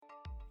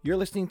You're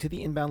listening to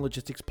the Inbound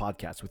Logistics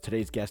Podcast with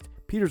today's guest,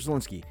 Peter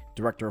Zielinski,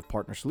 Director of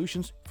Partner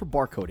Solutions for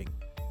Barcoding.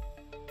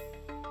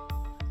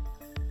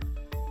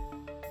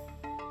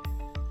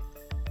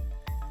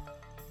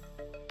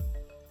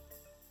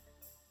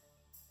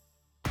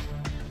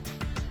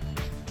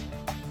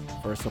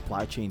 For a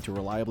supply chain to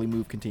reliably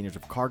move containers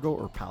of cargo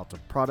or pallets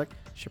of product,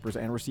 shippers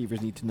and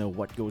receivers need to know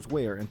what goes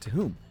where and to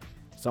whom.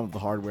 Some of the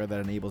hardware that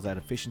enables that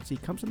efficiency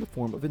comes in the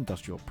form of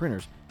industrial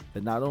printers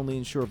that not only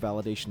ensure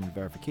validation and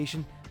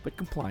verification, but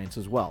compliance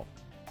as well.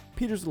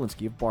 Peter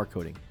Zielinski of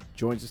Barcoding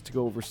joins us to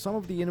go over some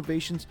of the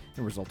innovations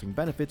and resulting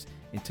benefits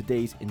in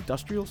today's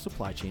industrial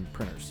supply chain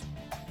printers.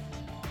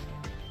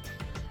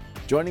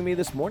 Joining me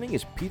this morning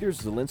is Peter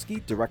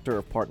Zielinski, Director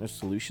of Partner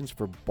Solutions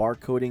for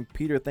Barcoding.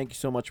 Peter, thank you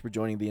so much for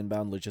joining the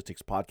Inbound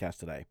Logistics Podcast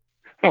today.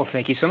 Well,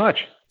 thank you so much.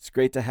 It's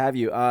great to have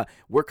you.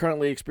 We're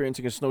currently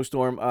experiencing a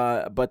snowstorm,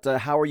 but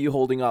how are you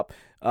holding up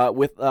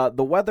with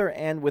the weather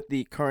and with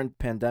the current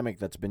pandemic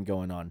that's been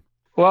going on?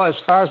 Well, as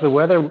far as the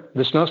weather,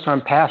 the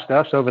snowstorm passed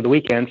us over the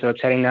weekend, so it's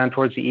heading down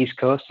towards the East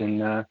Coast,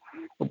 and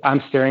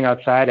I'm staring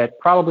outside at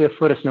probably a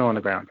foot of snow on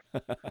the ground,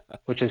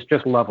 which is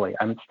just lovely.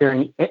 I'm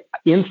staring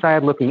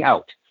inside looking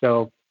out.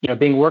 So,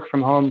 being work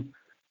from home,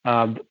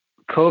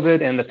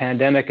 COVID and the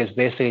pandemic has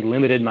basically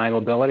limited my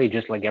mobility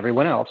just like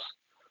everyone else.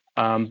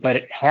 But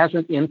it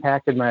hasn't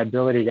impacted my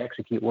ability to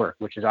execute work,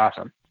 which is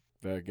awesome.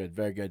 Very good,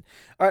 very good.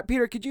 All right,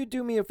 Peter, could you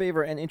do me a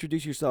favor and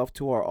introduce yourself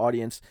to our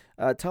audience?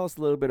 Tell us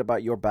a little bit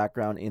about your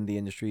background in the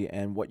industry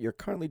and what you're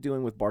currently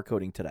doing with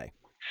Barcoding today.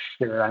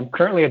 Sure. I'm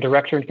currently a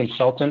director and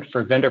consultant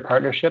for vendor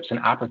partnerships and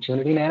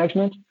opportunity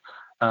management.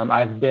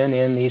 I've been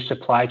in the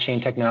supply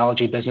chain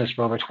technology business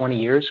for over 20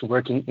 years,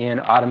 working in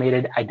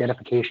automated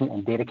identification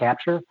and data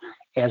capture,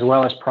 as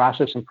well as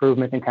process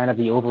improvement and kind of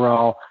the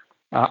overall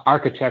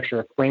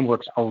architecture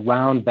frameworks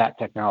around that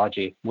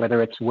technology,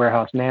 whether it's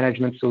warehouse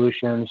management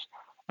solutions,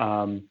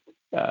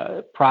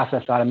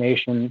 process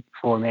automation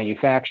for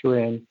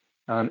manufacturing,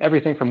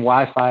 everything from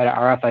Wi-Fi to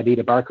RFID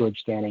to barcode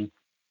scanning.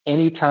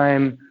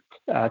 Anytime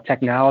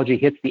technology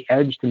hits the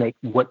edge to make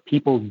what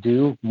people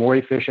do more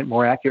efficient,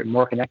 more accurate, and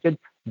more connected,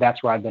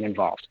 that's where I've been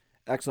involved.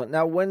 Excellent.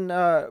 Now,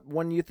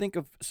 when you think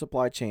of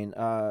supply chain,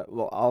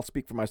 well, I'll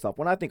speak for myself.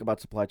 When I think about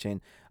supply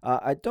chain,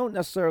 I don't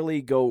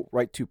necessarily go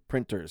right to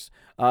printers.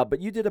 But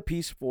you did a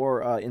piece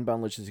for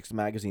Inbound Logistics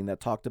Magazine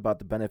that talked about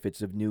the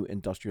benefits of new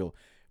industrial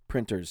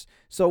printers.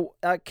 So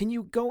can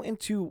you go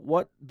into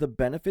what the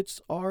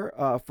benefits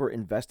are for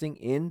investing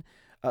in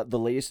the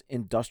latest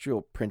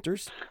industrial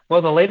printers?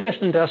 Well, the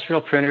latest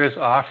industrial printers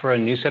offer a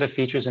new set of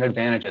features and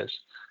advantages.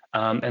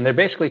 And they're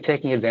basically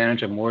taking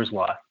advantage of Moore's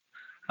Law.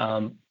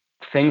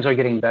 Things are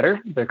getting better.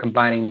 They're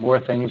combining more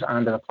things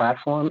onto the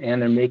platform,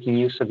 and they're making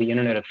use of the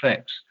Internet of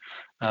Things.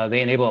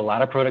 They enable a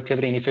lot of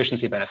productivity and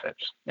efficiency benefits,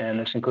 and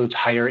this includes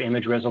higher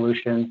image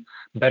resolution,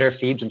 better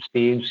feeds and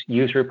speeds,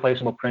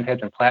 user-replaceable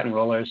printheads and platen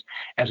rollers,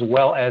 as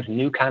well as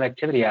new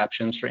connectivity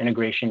options for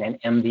integration and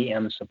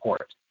MDM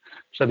support.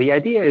 So the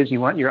idea is you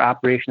want your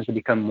operations to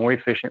become more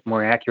efficient,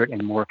 more accurate,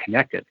 and more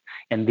connected.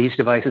 And these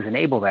devices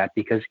enable that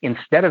because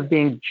instead of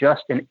being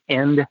just an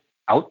end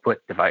output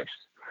device,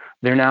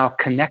 they're now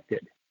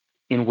connected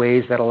in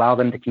ways that allow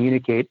them to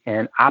communicate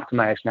and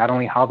optimize not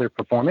only how they're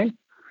performing,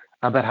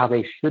 but how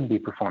they should be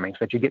performing, so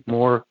that you get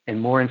more and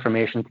more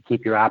information to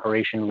keep your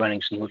operation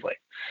running smoothly.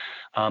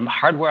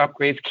 Hardware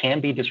upgrades can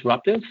be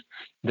disruptive.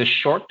 The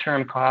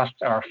short-term costs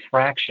are a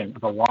fraction of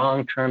the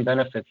long-term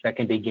benefits that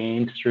can be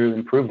gained through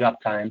improved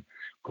uptime,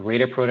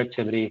 greater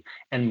productivity,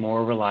 and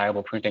more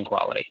reliable printing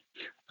quality.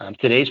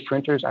 Today's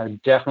printers are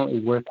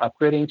definitely worth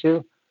upgrading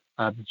to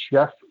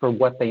just for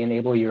what they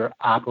enable your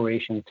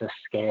operation to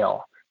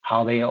scale,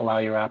 how they allow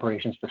your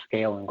operations to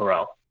scale and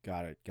grow.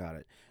 Got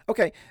it.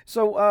 Okay,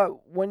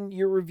 so when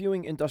you're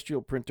reviewing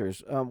industrial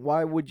printers,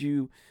 why would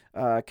you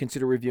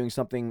consider reviewing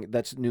something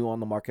that's new on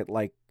the market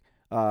like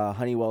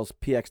Honeywell's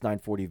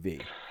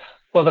PX940V?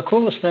 Well, the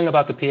coolest thing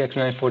about the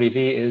PX940V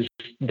is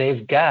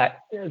they've got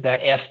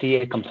that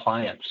FDA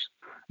compliance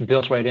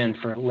built right in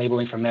for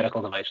labeling for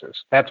medical devices.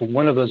 That's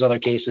one of those other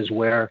cases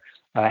where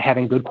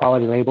having good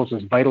quality labels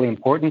is vitally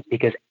important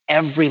because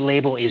every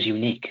label is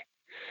unique.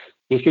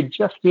 If you're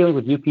just dealing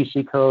with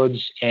UPC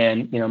codes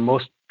and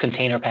most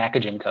container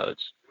packaging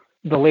codes,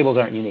 the labels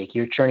aren't unique.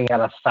 You're churning out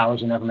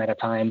 1,000 of them at a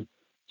time,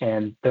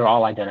 and they're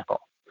all identical.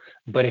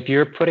 But if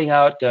you're putting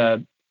out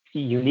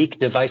unique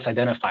device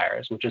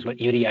identifiers, which is what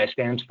UDI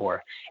stands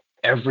for,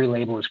 every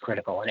label is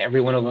critical, and every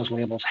one of those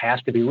labels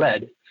has to be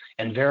read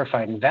and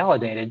verified and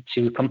validated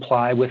to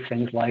comply with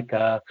things like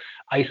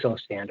ISO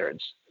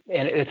standards.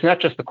 And it's not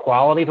just the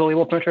quality of the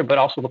label printer, but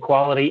also the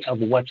quality of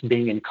what's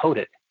being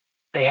encoded.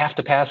 They have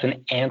to pass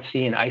an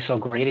ANSI and ISO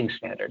grading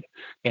standard.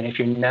 And if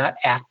you're not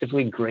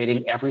actively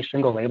grading every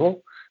single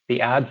label,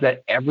 the odds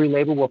that every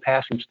label will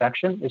pass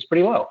inspection is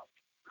pretty low.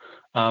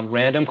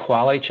 Random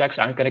quality checks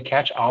aren't going to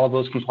catch all of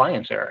those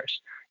compliance errors.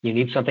 You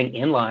need something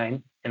in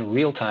line in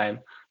real time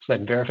so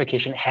that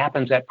verification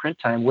happens at print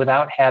time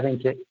without having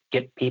to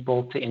get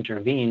people to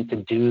intervene to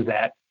do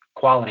that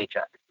quality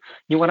check.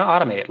 You want to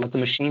automate it, let the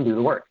machine do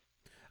the work.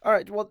 All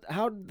right. Well,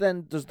 how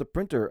then does the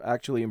printer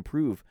actually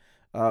improve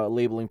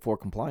labeling for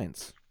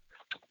compliance?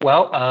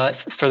 Well,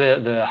 for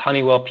the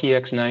Honeywell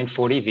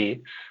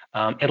PX940V,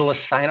 it'll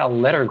assign a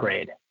letter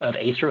grade of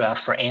A through F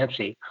for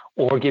ANSI,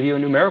 or give you a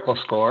numerical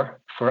score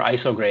for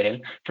ISO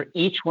grading for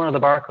each one of the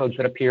barcodes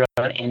that appear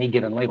on any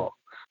given label.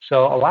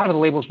 So a lot of the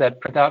labels that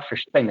print out for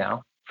shipping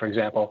now, for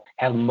example,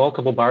 have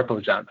multiple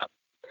barcodes on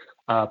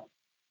them.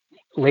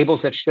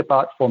 Labels that ship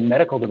out for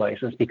medical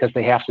devices, because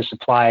they have to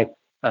supply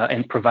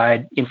and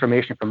provide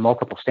information from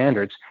multiple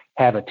standards,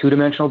 have a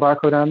two-dimensional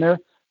barcode on there.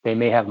 They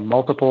may have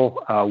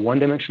multiple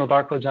one-dimensional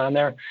barcodes on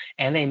there,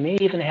 and they may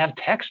even have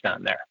text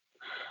on there.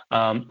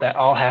 That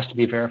all has to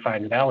be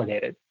verified and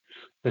validated.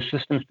 The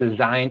system's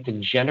designed to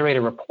generate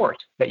a report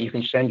that you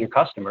can send your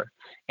customer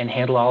and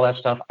handle all that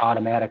stuff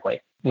automatically.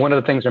 One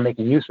of the things they're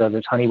making use of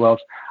is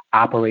Honeywell's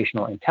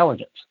operational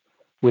intelligence,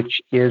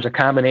 which is a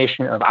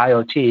combination of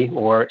IoT,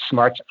 or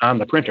smarts on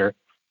the printer,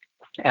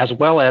 as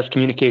well as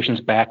communications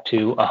back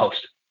to a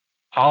host.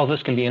 All of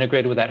this can be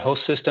integrated with that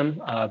host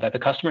system that the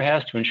customer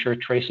has to ensure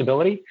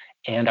traceability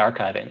and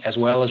archiving, as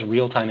well as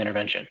real-time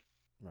intervention.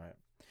 Right.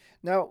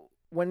 Now,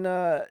 when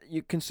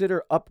you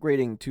consider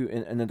upgrading to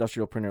an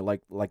industrial printer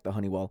like the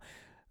Honeywell,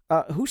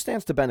 who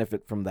stands to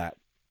benefit from that?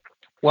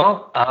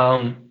 Well,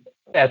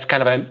 as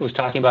kind of I was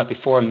talking about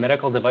before,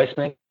 medical device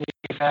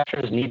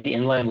manufacturers need the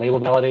inline label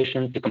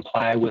validation to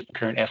comply with the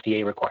current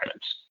FDA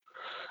requirements.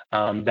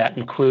 That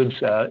includes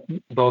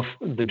both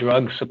the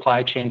Drug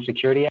Supply Chain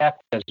Security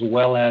Act, as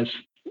well as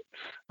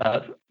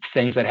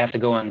things that have to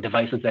go on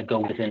devices that go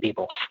within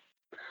people.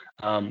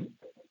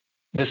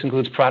 This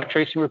includes product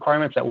tracing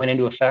requirements that went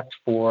into effect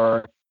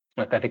for,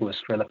 I think it was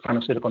for the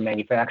pharmaceutical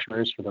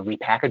manufacturers, for the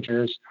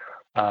repackagers,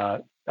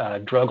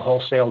 drug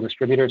wholesale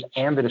distributors,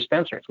 and the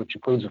dispensers, which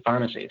includes the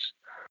pharmacies.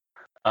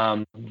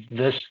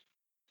 This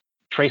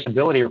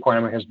traceability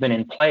requirement has been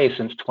in place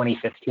since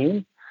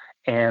 2015,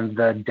 and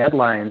the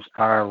deadlines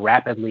are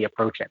rapidly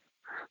approaching.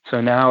 So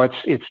now it's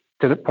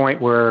to the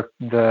point where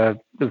the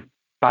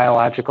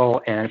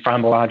biological and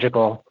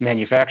pharmacological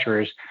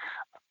manufacturers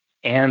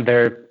and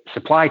their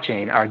supply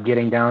chain are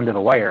getting down to the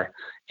wire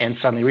and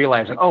suddenly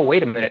realizing, oh,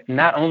 wait a minute,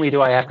 not only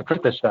do I have to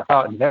print this stuff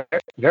out and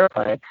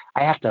verify it,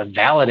 I have to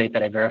validate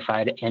that I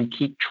verified it and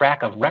keep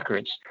track of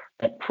records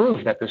that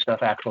prove that this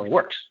stuff actually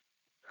works.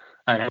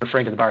 And I'm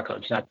referring to the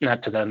barcodes,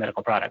 not to the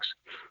medical products.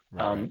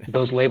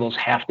 Those labels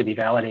have to be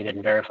validated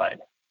and verified.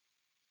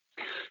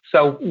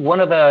 So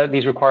one of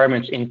these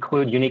requirements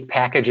include unique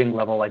packaging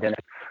level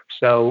identity.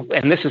 So,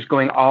 and this is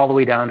going all the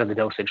way down to the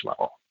dosage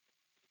level.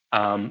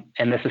 And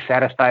this is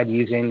satisfied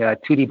using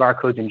 2D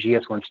barcodes and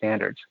GS1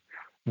 standards.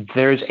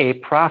 There's a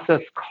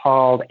process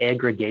called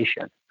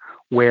aggregation,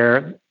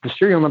 where the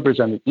serial numbers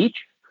on the each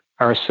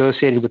are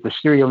associated with the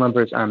serial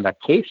numbers on the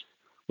case,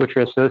 which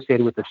are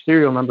associated with the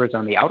serial numbers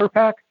on the outer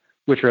pack,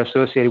 which are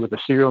associated with the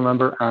serial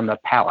number on the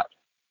pallet.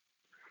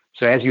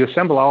 So as you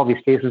assemble all of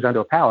these cases onto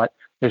a pallet,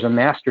 there's a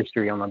master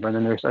serial number, and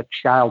then there's a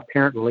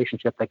child-parent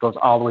relationship that goes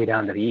all the way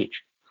down to the each.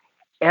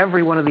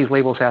 Every one of these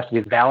labels has to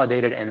be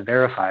validated and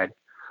verified,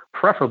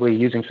 preferably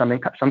using some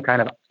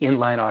kind of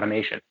inline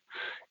automation.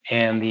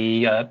 And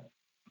the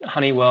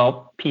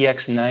Honeywell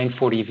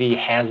PX940V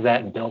has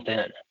that built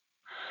in.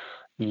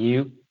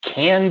 You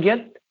can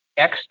get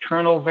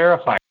external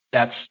verifiers.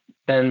 That's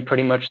been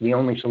pretty much the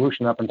only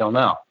solution up until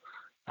now.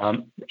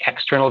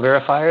 External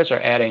verifiers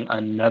are adding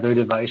another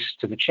device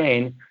to the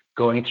chain,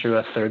 going through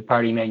a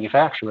third-party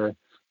manufacturer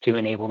to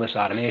enable this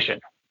automation.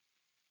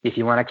 If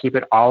you want to keep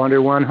it all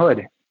under one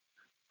hood,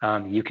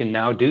 you can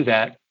now do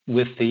that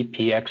with the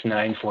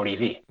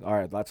PX940V. All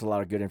right, that's a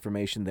lot of good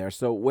information there.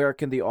 So where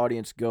can the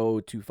audience go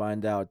to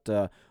find out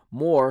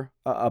more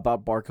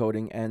about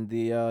barcoding and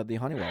the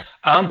Honeywell?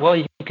 Well,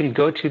 you can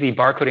go to the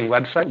barcoding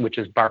website, which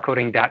is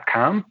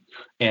barcoding.com,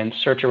 and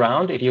search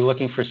around. If you're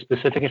looking for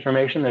specific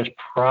information, there's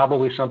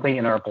probably something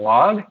in our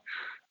blog,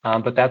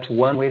 but that's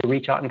one way to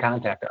reach out and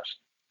contact us.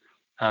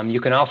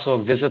 You can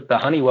also visit the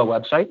Honeywell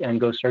website and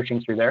go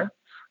searching through there,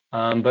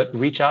 but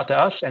reach out to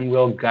us and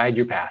we'll guide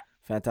your path.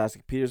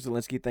 Fantastic. Peter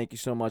Zielinski, thank you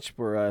so much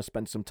for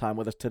spending some time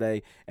with us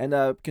today, and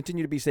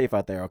continue to be safe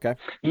out there, okay?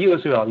 You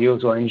as well. You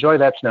as well. Enjoy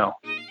that snow.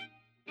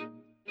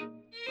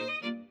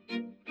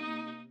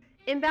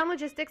 Inbound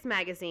Logistics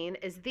Magazine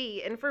is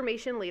the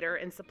information leader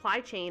in supply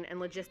chain and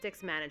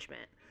logistics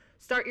management.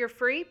 Start your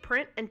free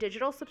print and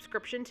digital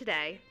subscription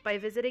today by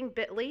visiting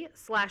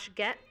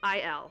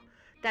bit.ly/getil.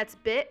 That's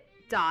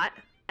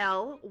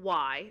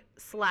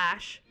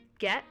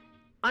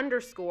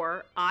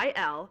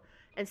bit.ly/get_IL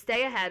and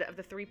stay ahead of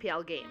the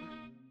 3PL game.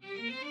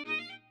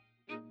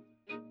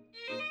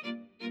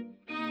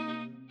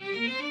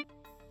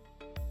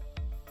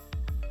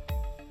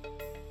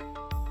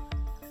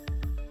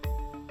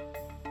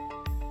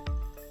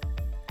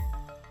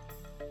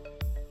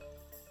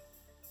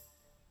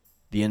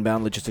 The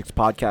Inbound Logistics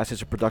Podcast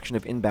is a production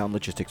of Inbound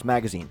Logistics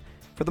Magazine.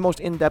 For the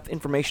most in-depth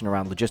information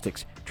around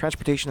logistics,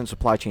 transportation, and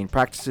supply chain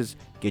practices,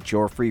 get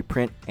your free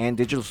print and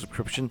digital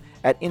subscription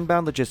at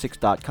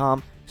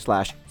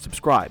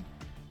inboundlogistics.com/subscribe.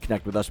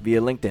 Connect with us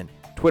via LinkedIn,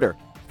 Twitter,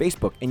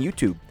 Facebook, and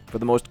YouTube for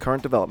the most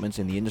current developments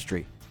in the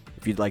industry.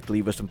 If you'd like to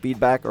leave us some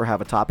feedback or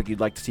have a topic you'd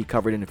like to see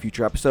covered in a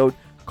future episode,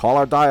 call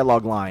our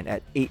dialogue line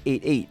at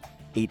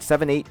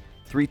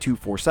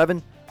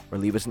 888-878-3247 or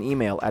leave us an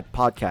email at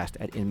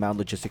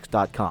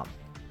podcast@inboundlogistics.com.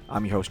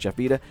 I'm your host, Jeff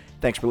Vita.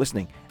 Thanks for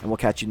listening, and we'll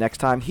catch you next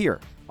time here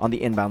on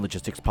the Inbound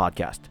Logistics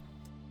Podcast.